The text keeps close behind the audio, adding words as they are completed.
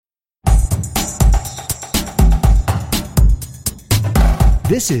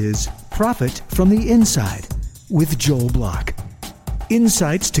This is Profit from the Inside with Joel Block.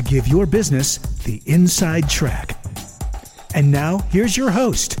 Insights to give your business the inside track. And now, here's your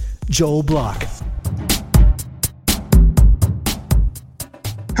host, Joel Block.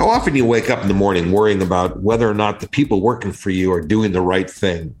 How often do you wake up in the morning worrying about whether or not the people working for you are doing the right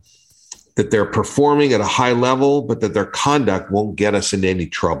thing, that they're performing at a high level, but that their conduct won't get us into any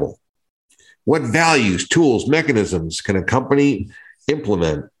trouble? What values, tools, mechanisms can a company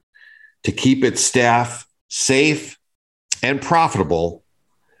implement to keep its staff safe and profitable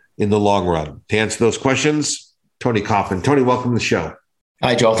in the long run? To answer those questions, Tony Kaufman. Tony, welcome to the show.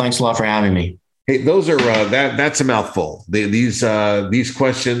 Hi, Joel. Thanks a lot for having me. Hey, those are that's a mouthful. These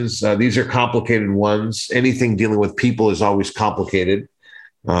questions, these are complicated ones. Anything dealing with people is always complicated.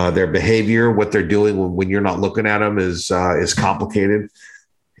 Their behavior, what they're doing when you're not looking at them is complicated.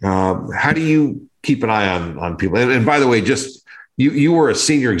 How do you keep an eye on people? And by the way, just you were a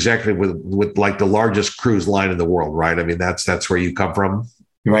senior executive with like the largest cruise line in the world, right? I mean, that's where you come from.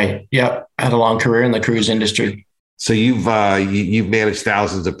 Right. Yep. I had a long career in the cruise industry. So you've managed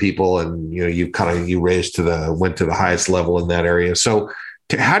thousands of people, and you went to the highest level in that area. So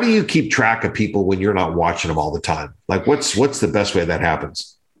how do you keep track of people when you're not watching them all the time? Like what's the best way that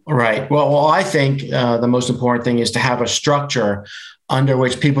happens? Right. Well, I think the most important thing is to have a structure under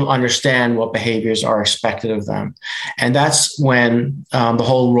which people understand what behaviors are expected of them. And that's when the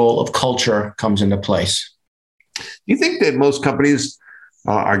whole role of culture comes into place. Do you think that most companies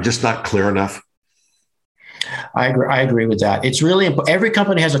are just not clear enough? I agree with that. It's really important. Every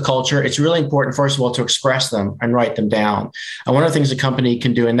company has a culture. It's really important, first of all, to express them and write them down. And one of the things a company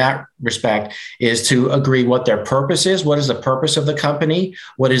can do in that respect is to agree what their purpose is. What is the purpose of the company?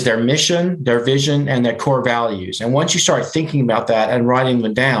 What is their mission, their vision, and their core values? And once you start thinking about that and writing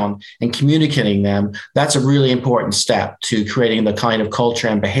them down and communicating them, that's a really important step to creating the kind of culture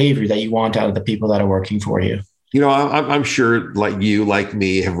and behavior that you want out of the people that are working for you. I'm sure like you, like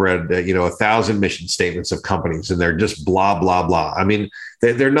me, have read, 1,000 mission statements of companies, and they're just blah, blah, blah. I mean,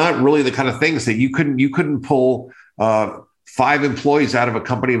 they're not really the kind of things that you couldn't pull 5 employees out of a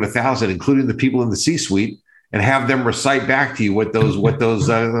company of 1,000, including the people in the C-suite, and have them recite back to you what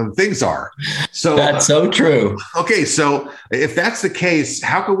those things are. So that's so true. Okay. So if that's the case,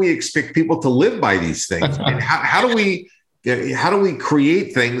 how can we expect people to live by these things? I mean, how do we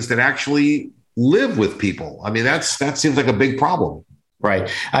create things that actually live with people? I mean, that seems like a big problem.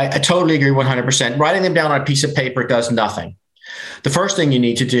 Right. I totally agree 100%. Writing them down on a piece of paper does nothing. The first thing you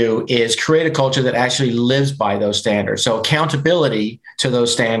need to do is create a culture that actually lives by those standards. So accountability to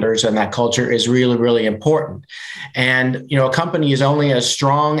those standards and that culture is really, really important. And, a company is only as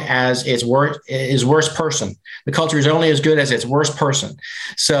strong as its worst person. The culture is only as good as its worst person.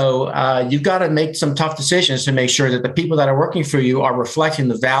 So you've got to make some tough decisions to make sure that the people that are working for you are reflecting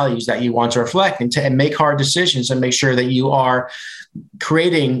the values that you want to reflect, and make hard decisions and make sure that you are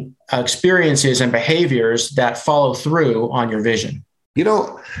creating experiences and behaviors that follow through on your vision.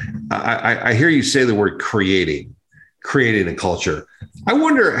 I hear you say the word creating a culture. I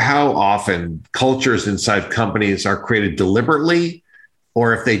wonder how often cultures inside companies are created deliberately,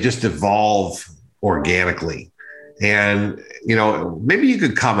 or if they just evolve organically. And, maybe you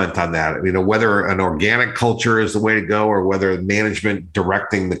could comment on that, whether an organic culture is the way to go, or whether management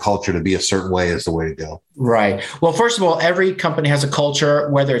directing the culture to be a certain way is the way to go. Right. Well, first of all, every company has a culture,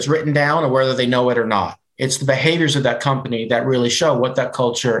 whether it's written down or whether they know it or not. It's the behaviors of that company that really show what that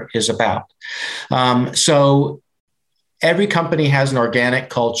culture is about. So every company has an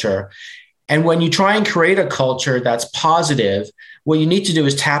organic culture. And when you try and create a culture that's positive, what you need to do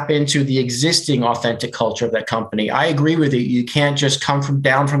is tap into the existing authentic culture of that company. I agree with you. You can't just come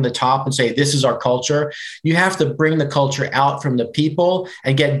down from the top and say, this is our culture. You have to bring the culture out from the people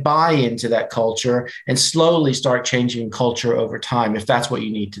and get buy-in to that culture and slowly start changing culture over time, if that's what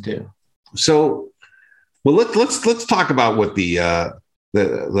you need to do. So, well, let's talk about what the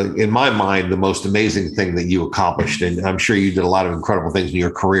in my mind, the most amazing thing that you accomplished. And I'm sure you did a lot of incredible things in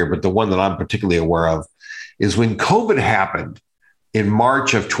your career, but the one that I'm particularly aware of is when COVID happened in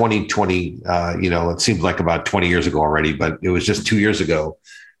March of 2020. It seems like about 20 years ago already, but it was just 2 years ago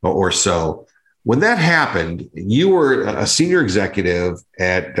or so. When that happened, you were a senior executive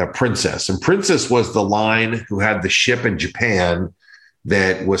at Princess, and Princess was the line who had the ship in Japan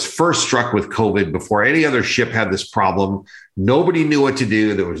that was first struck with COVID before any other ship had this problem. Nobody knew what to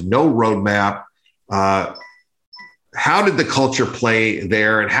do. There was no roadmap. how did the culture play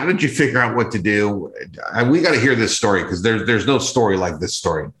there, and how did you figure out what to do? And we got to hear this story, because there's no story like this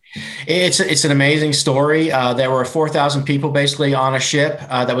story. It's an amazing story. There were 4,000 people basically on a ship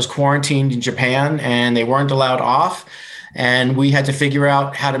that was quarantined in Japan, and they weren't allowed off. And we had to figure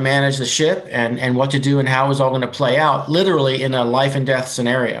out how to manage the ship and what to do and how it was all going to play out, literally in a life and death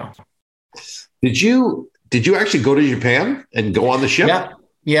scenario. Did you actually go to Japan and go on the ship?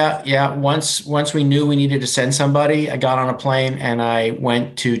 Yeah. Once we knew we needed to send somebody, I got on a plane and I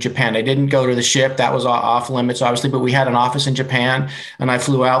went to Japan. I didn't go to the ship. That was off limits, obviously, but we had an office in Japan, and I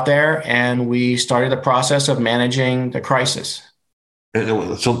flew out there and we started the process of managing the crisis.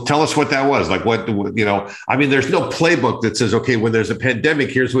 So tell us what that was. Like, there's no playbook that says, okay, when there's a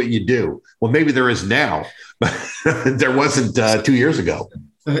pandemic, here's what you do. Well, maybe there is now, but there wasn't 2 years ago.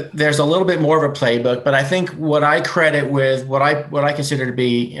 There's a little bit more of a playbook, but I think what I credit with what I consider to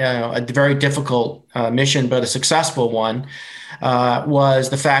be a very difficult mission, but a successful one, was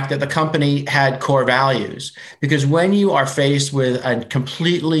the fact that the company had core values. Because when you are faced with a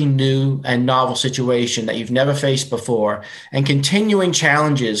completely new and novel situation that you've never faced before, and continuing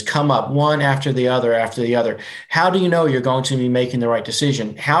challenges come up one after the other, how do you know you're going to be making the right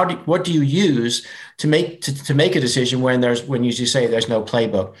decision? What do you use to make a decision when you say there's no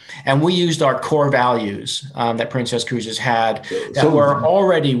playbook? And we used our core values that Princess Cruises had that were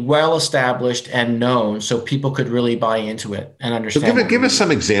already well established and known, so people could really buy into it and understand. So give us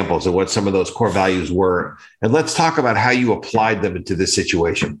some examples of what some of those core values were, and let's talk about how you applied them into this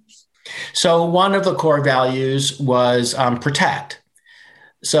situation. So one of the core values was protect.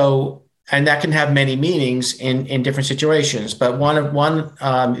 And that can have many meanings in different situations, but one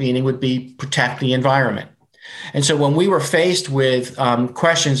meaning would be protect the environment. And so when we were faced with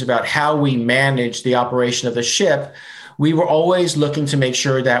questions about how we manage the operation of the ship, we were always looking to make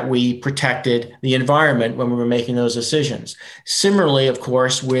sure that we protected the environment when we were making those decisions. Similarly, of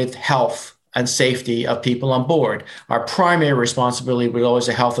course, with health and safety of people on board. Our primary responsibility was always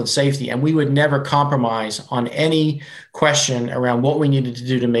the health and safety, and we would never compromise on any question around what we needed to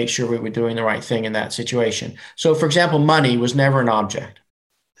do to make sure we were doing the right thing in that situation. So, for example, money was never an object.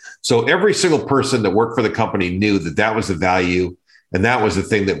 So every single person that worked for the company knew that that was the value, and that was the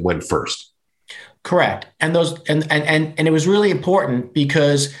thing that went first. Correct. And it was really important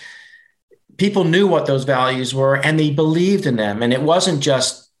because people knew what those values were and they believed in them. And it wasn't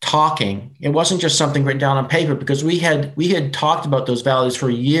just talking. It wasn't just something written down on paper, because we had talked about those values for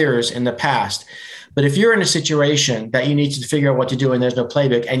years in the past. But if you're in a situation that you need to figure out what to do and there's no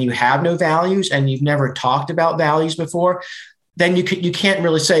playbook and you have no values and you've never talked about values before, then you can't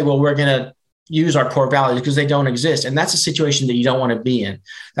really say, well, we're going to use our core values, because they don't exist. And that's a situation that you don't want to be in.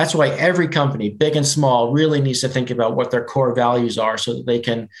 That's why every company, big and small, really needs to think about what their core values are so that they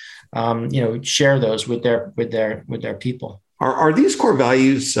can share those with their people. Are these core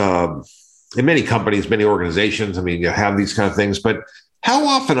values in many companies, many organizations? I mean, you have these kind of things, but how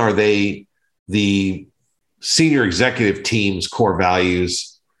often are they the senior executive team's core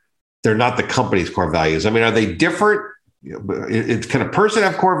values? They're not the company's core values. I mean, are they different? Can a person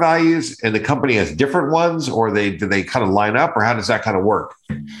have core values and the company has different ones, or do they kind of line up, or how does that kind of work?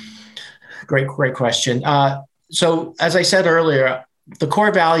 Great question. So as I said earlier, the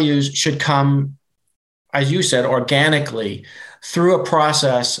core values should come, as you said, organically through a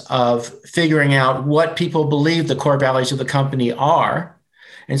process of figuring out what people believe the core values of the company are.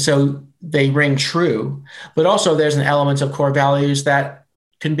 And so they ring true, but also there's an element of core values that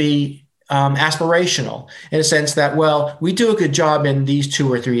can be aspirational, in a sense that, well, we do a good job in these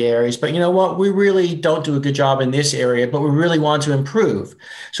 2 or 3 areas, but you know what, we really don't do a good job in this area, but we really want to improve.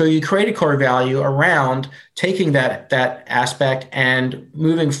 So you create a core value around taking that aspect and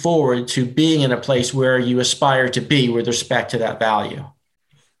moving forward to being in a place where you aspire to be with respect to that value.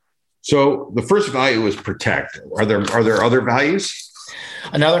 So the first value is protect. Are there other values?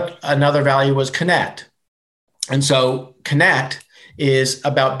 Another value was connect. And so connect is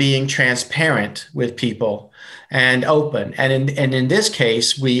about being transparent with people and open. And in this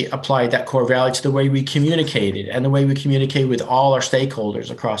case, we applied that core value to the way we communicated and the way we communicate with all our stakeholders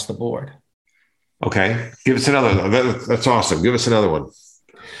across the board. Okay. Give us another. That's awesome. Give us another one.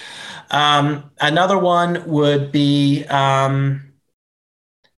 Another one would be I'm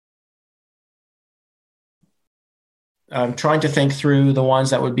trying to think through the ones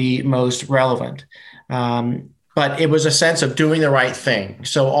that would be most relevant. But it was a sense of doing the right thing.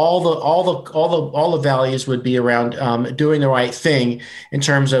 So all the values would be around doing the right thing in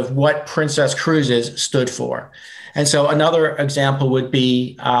terms of what Princess Cruises stood for. And so another example would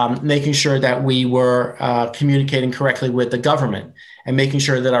be making sure that we were communicating correctly with the government and making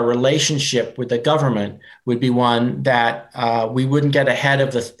sure that our relationship with the government would be one that we wouldn't get ahead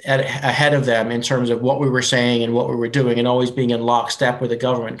of them in terms of what we were saying and what we were doing, and always being in lockstep with the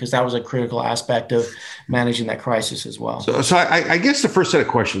government, because that was a critical aspect of managing that crisis as well. So I guess the first set of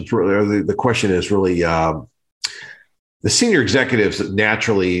questions, really, or the question is really, the senior executives that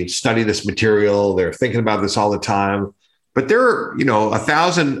naturally study this material, they're thinking about this all the time, but there are,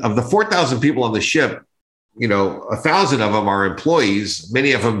 1,000 of the 4,000 people on the ship, 1,000 of them are employees.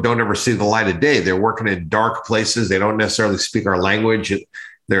 Many of them don't ever see the light of day. They're working in dark places. They don't necessarily speak our language.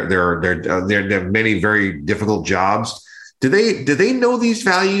 They're have many very difficult jobs. Do they know these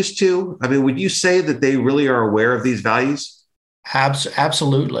values too? I mean, would you say that they really are aware of these values?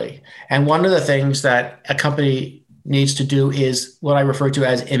 Absolutely. And one of the things that a company needs to do is what I refer to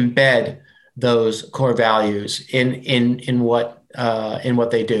as embed those core values in what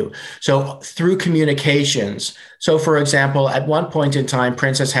they do. So through communications. So for example, at one point in time,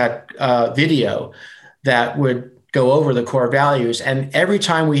 Princess had video that would go over the core values. And every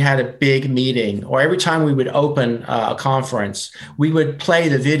time we had a big meeting, or every time we would open a conference, we would play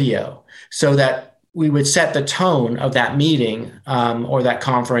the video so that we would set the tone of that meeting or that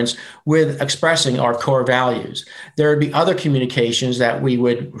conference with expressing our core values. There would be other communications that we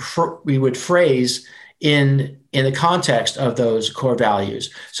would phrase in the context of those core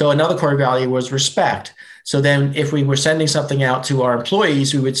values. So another core value was respect. So then if we were sending something out to our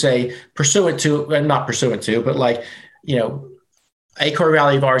employees, we would say not pursuant to, but a core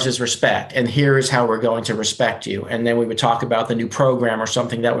value of ours is respect, and here is how we're going to respect you. And then we would talk about the new program or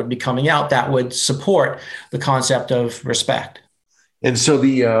something that would be coming out that would support the concept of respect. And so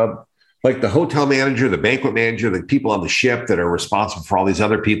the hotel manager, the banquet manager, the people on the ship that are responsible for all these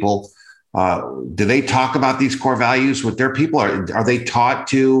other people, do they talk about these core values with their people? Are they taught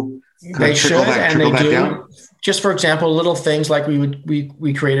to they should, and they do. Down? Just for example, little things like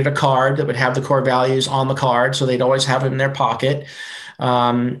we created a card that would have the core values on the card, so they'd always have it in their pocket.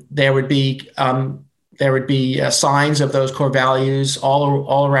 There would be signs of those core values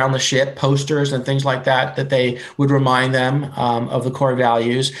all around the ship, posters and things like that they would remind them of the core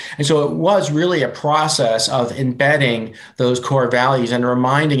values. And so it was really a process of embedding those core values and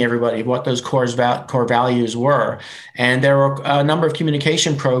reminding everybody what those core values were. And there were a number of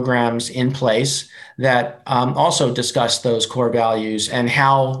communication programs in place that also discussed those core values and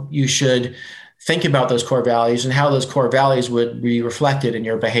how you should think about those core values and how those core values would be reflected in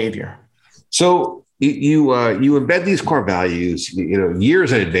your behavior. So you embed these core values,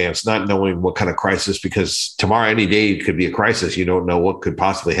 years in advance, not knowing what kind of crisis, because tomorrow, any day could be a crisis. You don't know what could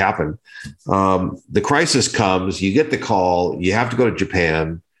possibly happen. The crisis comes, you get the call, you have to go to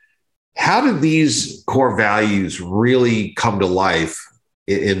Japan. How did these core values really come to life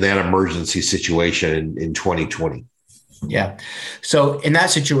in that emergency situation in 2020? Yeah. So in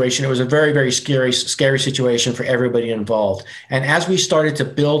that situation, it was a very, very scary situation for everybody involved. And as we started to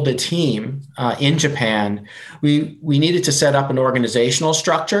build the team in Japan, we needed to set up an organizational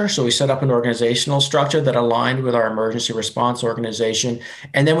structure. So we set up an organizational structure that aligned with our emergency response organization.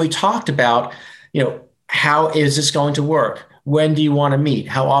 And then we talked about, how is this going to work? When do you want to meet?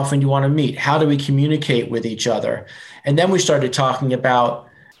 How often do you want to meet? How do we communicate with each other? And then we started talking about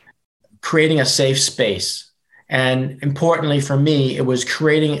creating a safe space. And importantly for me, it was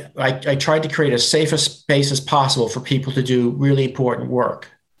I tried to create as safe a space as possible for people to do really important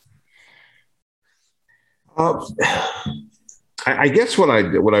work. I guess what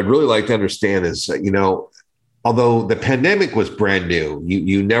I'd really like to understand is, although the pandemic was brand new,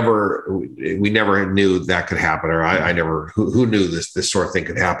 we never knew that could happen, or I never, who knew this sort of thing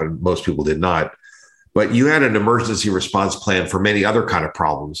could happen? Most people did not. But you had an emergency response plan for many other kind of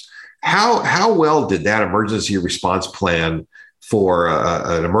problems. How well did that emergency response plan for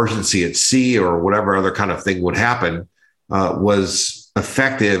an emergency at sea or whatever other kind of thing would happen was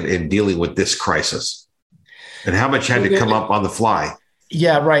effective in dealing with this crisis? And how much had to come up on the fly?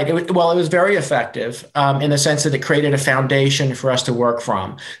 Yeah, right. It was very effective in the sense that it created a foundation for us to work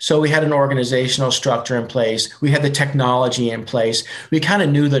from. So we had an organizational structure in place. We had the technology in place. We kind of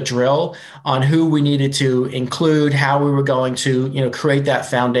knew the drill on who we needed to include, how we were going to, create that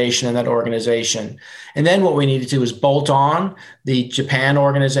foundation and that organization. And then what we needed to do was bolt on the Japan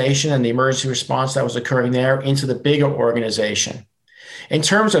organization and the emergency response that was occurring there into the bigger organization. In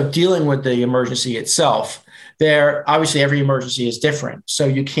terms of dealing with the emergency itself, obviously every emergency is different. So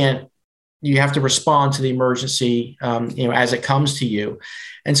you have to respond to the emergency, as it comes to you.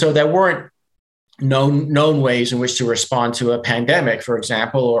 And so there weren't known ways in which to respond to a pandemic, for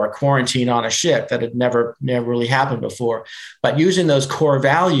example, or a quarantine on a ship that had never really happened before. But using those core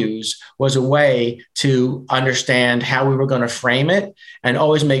values was a way to understand how we were going to frame it and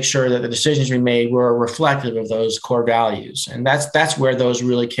always make sure that the decisions we made were reflective of those core values. And that's where those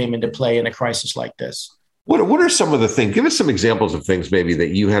really came into play in a crisis like this. What are some of the things? Give us some examples of things maybe that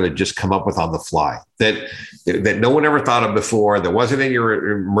you had to just come up with on the fly that no one ever thought of before, that wasn't in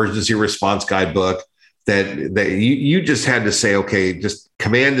your emergency response guidebook, that you just had to say, okay, just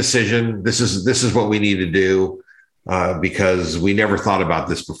command decision. This is what we need to do because we never thought about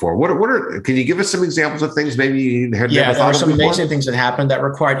this before. Can you give us some examples of things maybe you had never thought of before? Yeah, there were some amazing things that happened that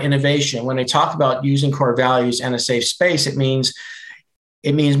required innovation. When I talk about using core values and a safe space, it means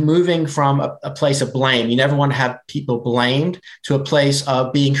moving from a place of blame. You never want to have people blamed to a place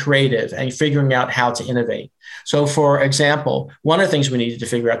of being creative and figuring out how to innovate. So, for example, one of the things we needed to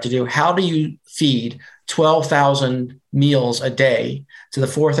figure out to do, how do you feed 12,000 meals a day to the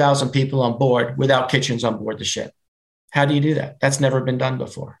 4,000 people on board without kitchens on board the ship? How do you do that? That's never been done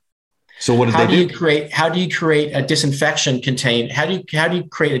before. So what did they do? How do you create a disinfection container? How do you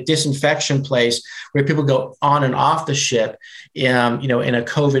create a disinfection place where people go on and off the ship, in a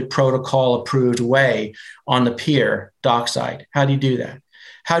COVID protocol approved way on the pier dockside? How do you do that?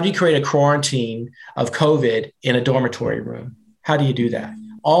 How do you create a quarantine of COVID in a dormitory room? How do you do that?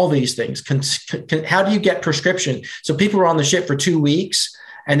 All these things. How do you get prescription? So people were on the ship for 2 weeks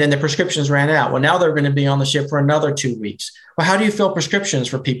and then the prescriptions ran out. Well, now they're going to be on the ship for another 2 weeks. Well, how do you fill prescriptions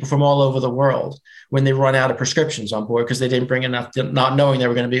for people from all over the world when they run out of prescriptions on board because they didn't bring enough, not knowing they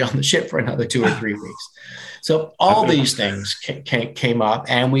were going to be on the ship for another 2 or 3 weeks? So all these things came up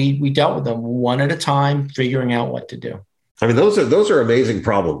and we dealt with them one at a time, figuring out what to do. I mean, those are amazing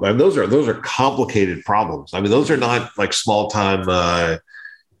problems. I mean, those are complicated problems. I mean, those are not like small time,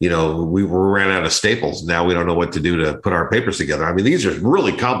 we ran out of staples. Now we don't know what to do to put our papers together. I mean, these are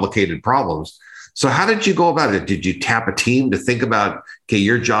really complicated problems. So how did you go about it? Did you tap a team to think about, okay,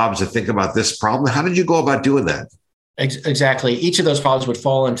 your job is to think about this problem? How did you go about doing that? Exactly. Each of those problems would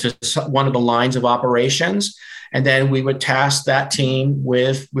fall into one of the lines of operations. And then we would task that team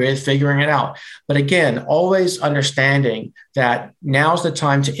with figuring it out. But again, always understanding that now's the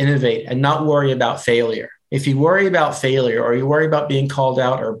time to innovate and not worry about failure. If you worry about failure or you worry about being called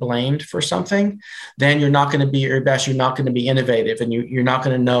out or blamed for something, then you're not going to be at your best. You're not going to be innovative and you're not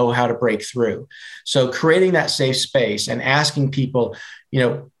going to know how to break through. So creating that safe space and asking people,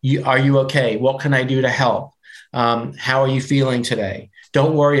 are you okay? What can I do to help? How are you feeling today?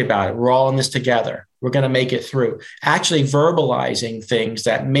 Don't worry about it. We're all in this together. We're going to make it through. Actually verbalizing things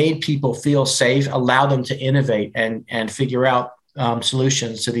that made people feel safe, allow them to innovate and figure out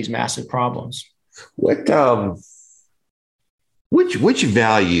solutions to these massive problems. Which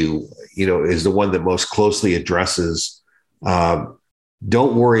value, is the one that most closely addresses,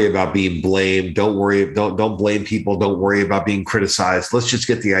 don't worry about being blamed. Don't blame people. Don't worry about being criticized. Let's just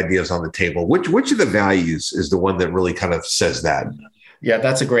get the ideas on the table. Which of the values is the one that really kind of says that? Yeah,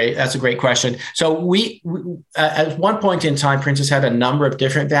 that's a great question. So we at one point in time, Princess had a number of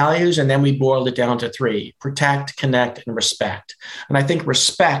different values, and then we boiled it down to 3: protect, connect, and respect. And I think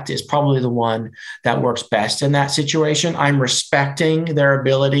respect is probably the one that works best in that situation. I'm respecting their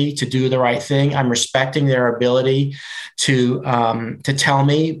ability to do the right thing. I'm respecting their ability to tell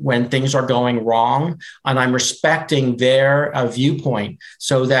me when things are going wrong, and I'm respecting their viewpoint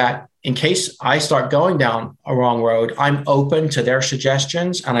so that in case I start going down a wrong road, I'm open to their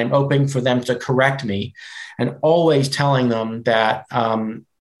suggestions and I'm open for them to correct me, and always telling them that,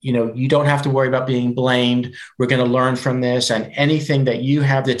 you don't have to worry about being blamed. We're going to learn from this, and anything that you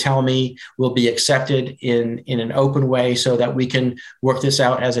have to tell me will be accepted in an open way so that we can work this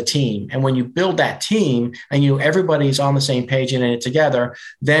out as a team. And when you build that team and everybody's on the same page and in it together,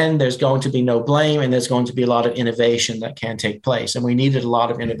 then there's going to be no blame and there's going to be a lot of innovation that can take place. And we needed a lot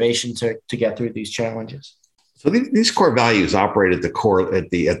of innovation to get through these challenges. So these core values operate at the core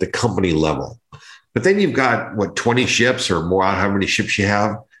at the company level, but then you've got 20 ships or more, how many ships you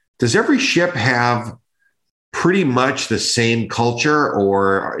have. Does every ship have pretty much the same culture,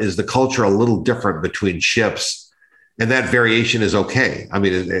 or is the culture a little different between ships, and that variation is okay? I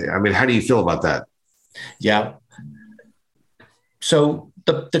mean, how do you feel about that? Yeah. So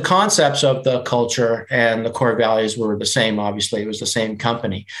the concepts of the culture and the core values were the same. Obviously, it was the same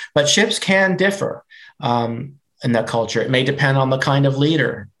company, but ships can differ in that culture. It may depend on the kind of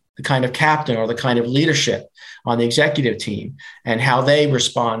leader, the kind of captain, or the kind of leadership on the executive team, and how they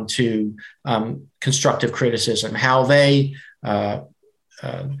respond to constructive criticism, how they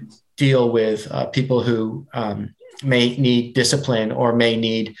deal with people who may need discipline or may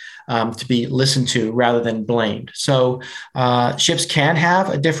need to be listened to rather than blamed. So ships can have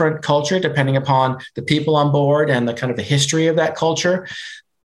a different culture depending upon the people on board and the kind of the history of that culture.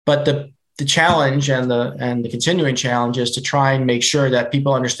 But the challenge and the continuing challenge is to try and make sure that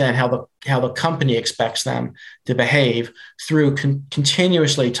people understand how the company expects them to behave through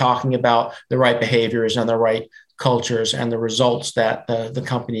continuously talking about the right behaviors and the right cultures and the results that the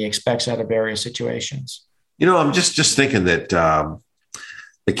company expects out of various situations. I'm just thinking that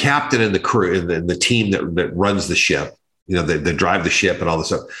the captain and the crew and the team that runs the ship, that drive the ship and all this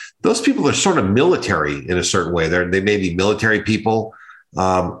stuff, those people are sort of military in a certain way. They may be military people.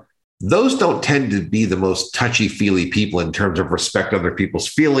 Those don't tend to be the most touchy-feely people in terms of respect other people's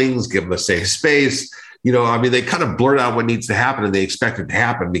feelings, give them a safe space. They kind of blurt out what needs to happen and they expect it to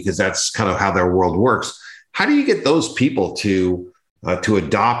happen because that's kind of how their world works. How do you get those people to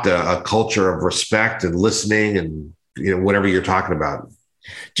adopt a culture of respect and listening and, whatever you're talking about?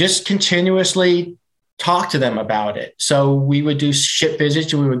 Just continuously talk to them about it. So we would do ship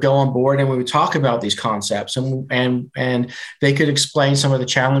visits and we would go on board and we would talk about these concepts and they could explain some of the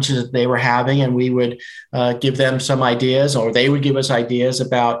challenges that they were having, and we would give them some ideas, or they would give us ideas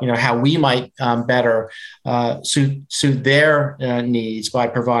about how we might better suit their needs by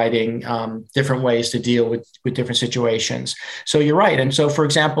providing different ways to deal with different situations. So you're right. And so, for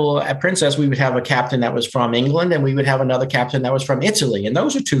example, at Princess, we would have a captain that was from England and we would have another captain that was from Italy. And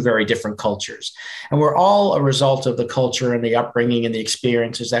those are two very different cultures. And we're all a result of the culture and the upbringing and the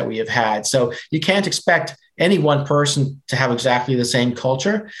experiences that we have had. So you can't expect any one person to have exactly the same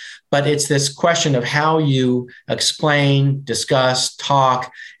culture, but it's this question of how you explain, discuss, talk,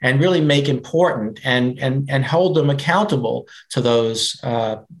 and really make important and hold them accountable to those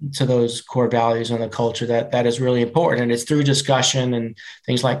core values and the culture that is really important. And it's through discussion and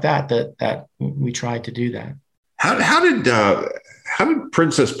things like that we try to do that. How did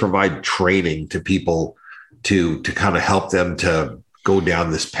Princess provide training to people to kind of help them to go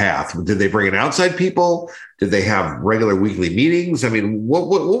down this path? Did they bring in outside people? Did they have regular weekly meetings? I mean, what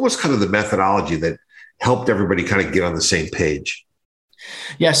was kind of the methodology that helped everybody kind of get on the same page?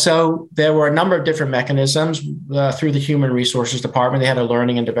 Yeah, so there were a number of different mechanisms through the human resources department. They had a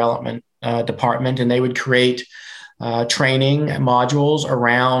learning and development department, and they would create training modules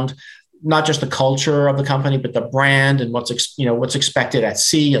around not just the culture of the company, but the brand and what's expected at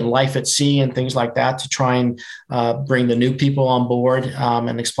sea and life at sea and things like that, to try and bring the new people on board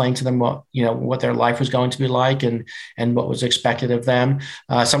and explain to them what their life was going to be like and what was expected of them.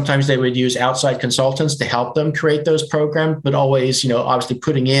 Sometimes they would use outside consultants to help them create those programs, but always, obviously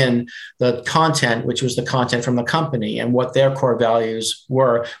putting in the content, which was the content from the company and what their core values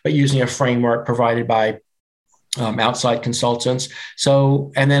were, but using a framework provided by outside consultants.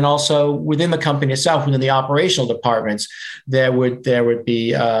 So, and then also within the company itself, within the operational departments, there would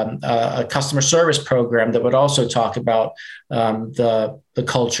be a customer service program that would also talk about the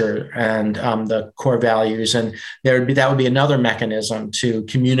culture and the core values, and that would be another mechanism to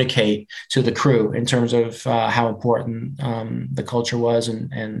communicate to the crew in terms of how important the culture was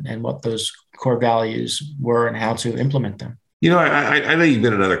and what those core values were and how to implement them. I know you've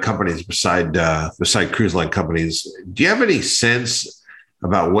been at other companies beside cruise line companies. Do you have any sense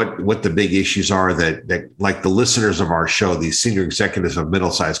about what the big issues are that like the listeners of our show, these senior executives of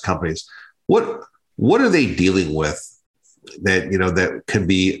middle-sized companies, what are they dealing with that can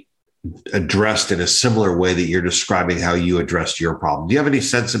be addressed in a similar way that you're describing how you addressed your problem? Do you have any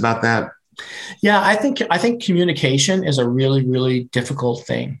sense about that? Yeah, I think communication is a really, really difficult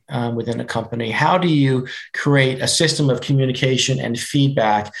thing within a company. How do you create a system of communication and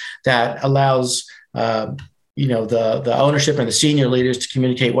feedback that allows the ownership and the senior leaders to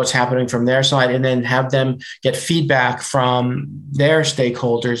communicate what's happening from their side, and then have them get feedback from their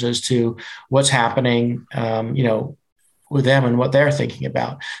stakeholders as to what's happening, with them and what they're thinking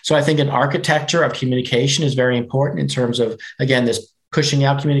about. So I think an architecture of communication is very important in terms of, again, this pushing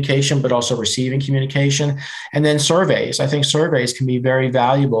out communication, but also receiving communication. And then surveys. I think surveys can be very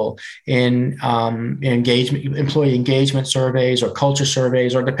valuable in employee engagement surveys or culture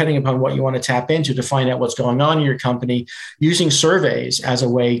surveys, or depending upon what you want to tap into to find out what's going on in your company, using surveys as a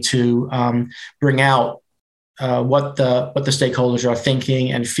way to bring out what the stakeholders are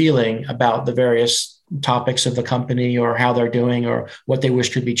thinking and feeling about the various topics of the company, or how they're doing, or what they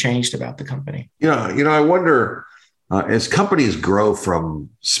wish could be changed about the company. I wonder, as companies grow from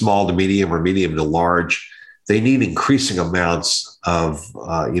small to medium or medium to large, they need increasing amounts of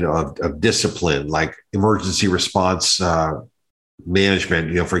discipline, like emergency response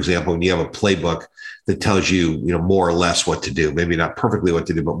management. For example, when you have a playbook that tells you, more or less what to do, maybe not perfectly what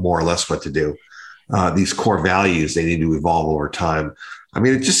to do, but more or less what to do. these core values, they need to evolve over time. I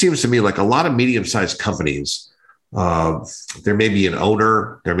mean, it just seems to me like a lot of medium-sized companies, there may be an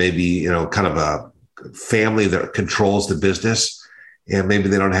owner, there may be, kind of a family that controls the business, and maybe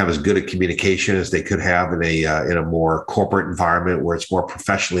they don't have as good a communication as they could have in a more corporate environment where it's more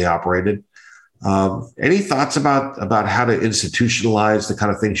professionally operated. Any thoughts about how to institutionalize the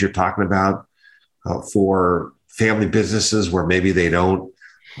kind of things you're talking about for family businesses where maybe they don't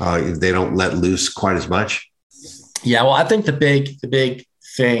let loose quite as much? Yeah, well, I think the big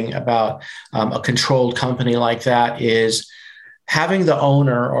thing about a controlled company like that is having the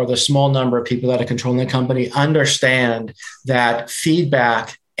owner or the small number of people that are controlling the company understand that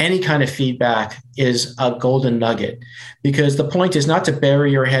feedback, any kind of feedback, is a golden nugget, because the point is not to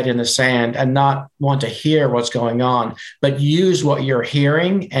bury your head in the sand and not want to hear what's going on, but use what you're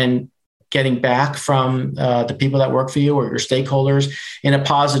hearing and getting back from the people that work for you or your stakeholders in a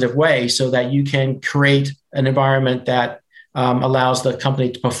positive way so that you can create an environment that allows the company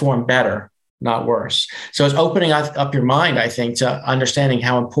to perform better, not worse. So it's opening up your mind, I think, to understanding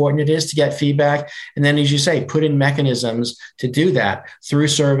how important it is to get feedback. And then, as you say, put in mechanisms to do that through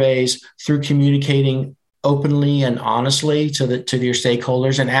surveys, through communicating openly and honestly to your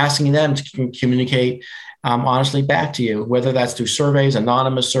stakeholders and asking them to communicate honestly back to you, whether that's through surveys,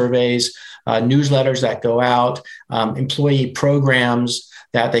 anonymous surveys, newsletters that go out, employee programs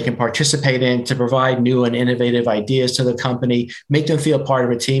that they can participate in to provide new and innovative ideas to the company, make them feel part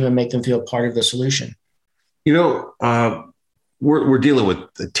of a team and make them feel part of the solution. We're dealing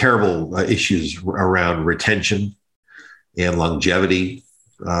with terrible issues around retention and longevity.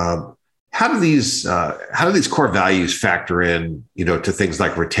 How do these core values factor in, to things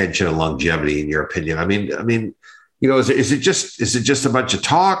like retention and longevity, in your opinion? I mean, is it just a bunch of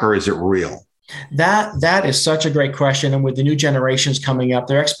talk, or is it real? That is such a great question. And with the new generations coming up,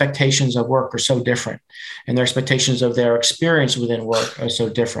 their expectations of work are so different, and their expectations of their experience within work are so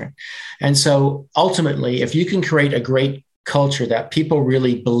different. And so ultimately, if you can create a great culture that people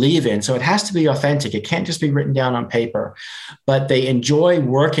really believe in, so it has to be authentic. It can't just be written down on paper, but they enjoy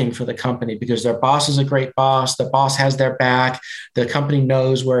working for the company because their boss is a great boss. The boss has their back. The company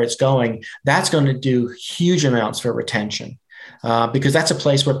knows where it's going. That's going to do huge amounts for retention. Because that's a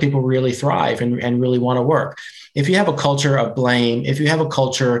place where people really thrive and really want to work. If you have a culture of blame, if you have a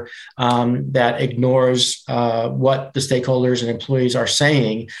culture that ignores what the stakeholders and employees are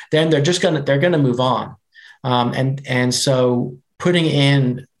saying, then they're going to move on. And so putting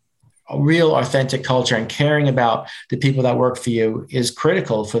in a real authentic culture and caring about the people that work for you is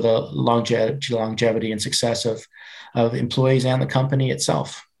critical for the longevity and success of employees and the company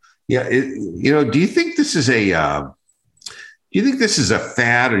itself. Yeah. Do you think this is do you think this is a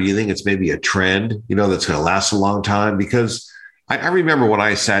fad, or do you think it's maybe a trend, that's going to last a long time? Because I remember when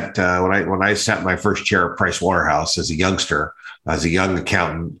I sat in my first chair at Price Waterhouse as a youngster, as a young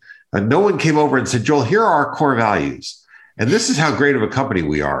accountant, no one came over and said, "Joel, here are our core values, and this is how great of a company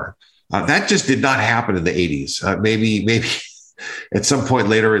we are." That just did not happen in the 80s. Maybe at some point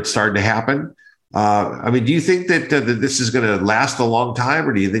later it started to happen. Do you think that this is going to last a long time,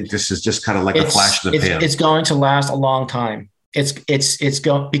 or do you think this is just kind of like a flash in the pan? It's going to last a long time. It's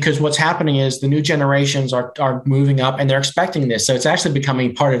going, because what's happening is the new generations are moving up and they're expecting this. So it's actually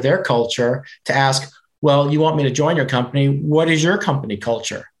becoming part of their culture to ask, well, you want me to join your company? What is your company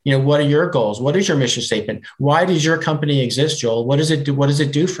culture? What are your goals? What is your mission statement? Why does your company exist, Joel? What does it do? What does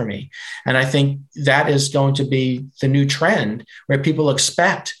it do for me? And I think that is going to be the new trend, where people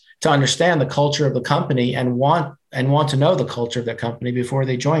expect to understand the culture of the company and want to know the culture of their company before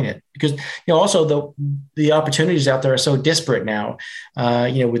they join it. Because also the opportunities out there are so disparate now,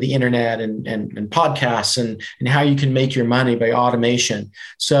 with the internet and podcasts and how you can make your money by automation.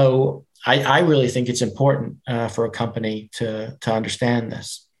 So I really think it's important for a company to understand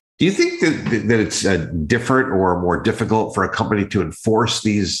this. Do you think that it's different or more difficult for a company to enforce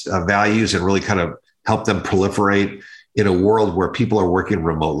these values and really kind of help them proliferate in a world where people are working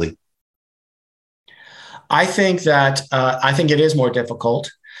remotely? I think it is more difficult.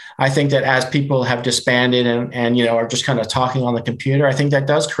 I think that as people have disbanded and are just kind of talking on the computer, I think that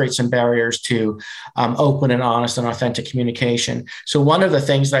does create some barriers to open and honest and authentic communication. So one of the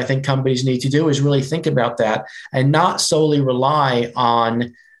things that I think companies need to do is really think about that and not solely rely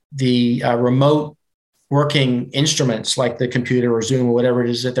on the remote working instruments like the computer or Zoom or whatever it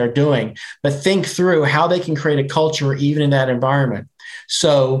is that they're doing, but think through how they can create a culture even in that environment.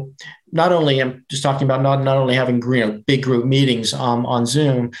 So not only, I'm just talking about not only having big group meetings on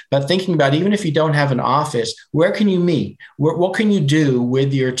Zoom, but thinking about, even if you don't have an office, where can you meet? What can you do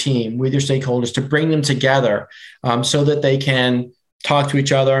with your team, with your stakeholders to bring them together so that they can talk to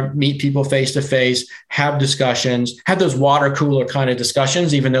each other, meet people face to face, have discussions, have those water cooler kind of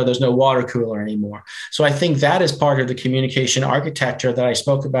discussions, even though there's no water cooler anymore. So I think that is part of the communication architecture that I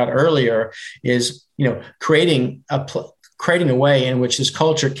spoke about earlier, is, creating a way in which this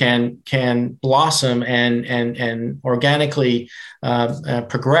culture can blossom and organically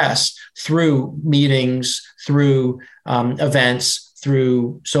progress through meetings, through events,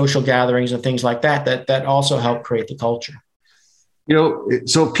 through social gatherings and things like that also help create the culture.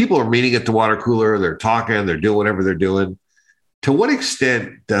 So people are meeting at the water cooler, they're talking, they're doing whatever they're doing. To what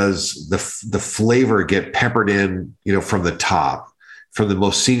extent does the flavor get peppered in, from the top, from the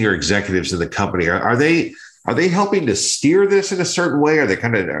most senior executives in the company? Are they helping to steer this in a certain way? Are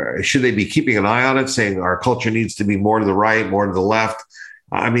they should they be keeping an eye on it, saying our culture needs to be more to the right, more to the left?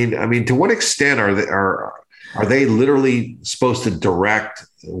 I mean, to what extent are they literally supposed to direct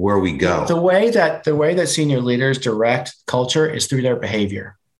where we go? The way that senior leaders direct culture is through their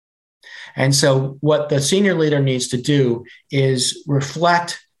behavior. And so what the senior leader needs to do is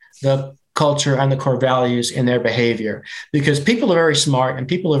reflect the culture and the core values in their behavior, because people are very smart and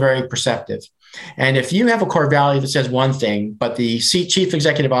people are very perceptive. And if you have a core value that says one thing, but the chief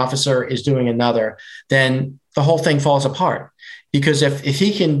executive officer is doing another, then the whole thing falls apart. Because if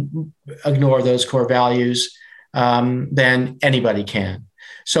he can ignore those core values, then anybody can.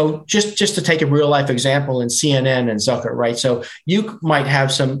 So just to take a real life example in CNN and Zucker, right? So you might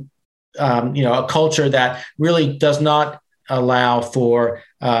have some, a culture that really does not allow for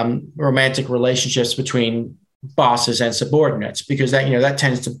romantic relationships between bosses and subordinates, because that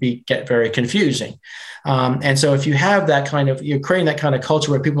tends to get very confusing. And so if you have you're creating that kind of culture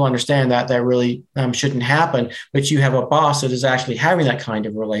where people understand that really shouldn't happen, but you have a boss that is actually having that kind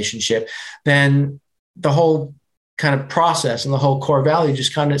of relationship, then the whole kind of process and the whole core value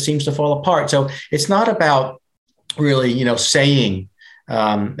just kind of seems to fall apart. So it's not about really, saying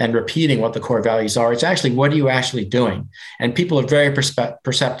and repeating what the core values are. It's actually, what are you actually doing? And people are very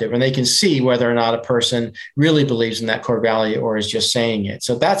perceptive, and they can see whether or not a person really believes in that core value or is just saying it.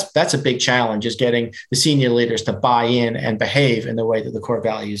 So that's a big challenge, is getting the senior leaders to buy in and behave in the way that the core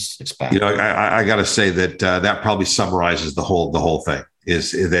values expect. I got to say that probably summarizes the whole thing.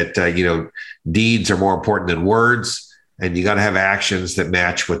 Is that deeds are more important than words, and you got to have actions that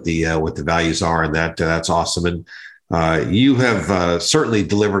match what the values are, and that's awesome. And you have certainly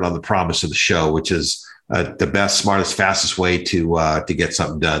delivered on the promise of the show, which is the best, smartest, fastest way to get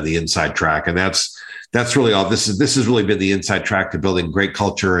something done, the inside track, and that's really all. This has really been the inside track to building great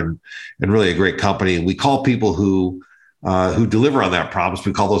culture and really a great company. And we call people who deliver on that promise,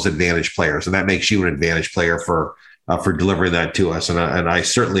 we call those advantage players, and that makes you an advantage player for delivering that to us. And I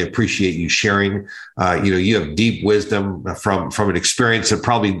certainly appreciate you sharing. You have deep wisdom from an experience that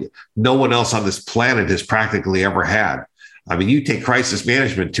probably no one else on this planet has practically ever had. I mean, you take crisis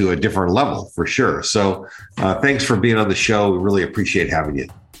management to a different level for sure. So thanks for being on the show. We really appreciate having you.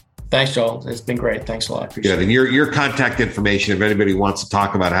 Thanks, Joel. It's been great. Thanks a lot. Appreciate it. And your contact information, if anybody wants to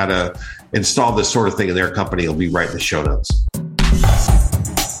talk about how to install this sort of thing in their company, it'll be right in the show notes.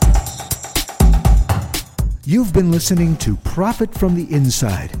 You've been listening to Profit from the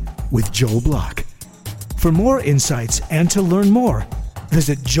Inside with Joel Block. For more insights and to learn more,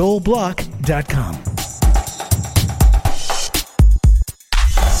 visit joelblock.com.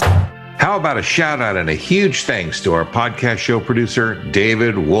 How about a shout out and a huge thanks to our podcast show producer,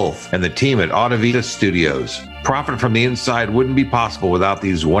 David Wolf, and the team at Avert Studios. Profit from the Inside wouldn't be possible without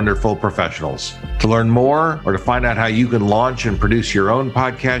these wonderful professionals. To learn more or to find out how you can launch and produce your own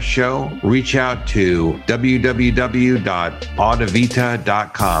podcast show, reach out to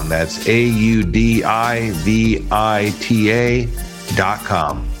www.audivita.com. That's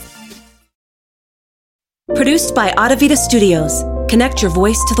AUDIVITA.com. Produced by Avert Studios. Connect your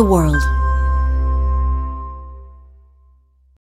voice to the world.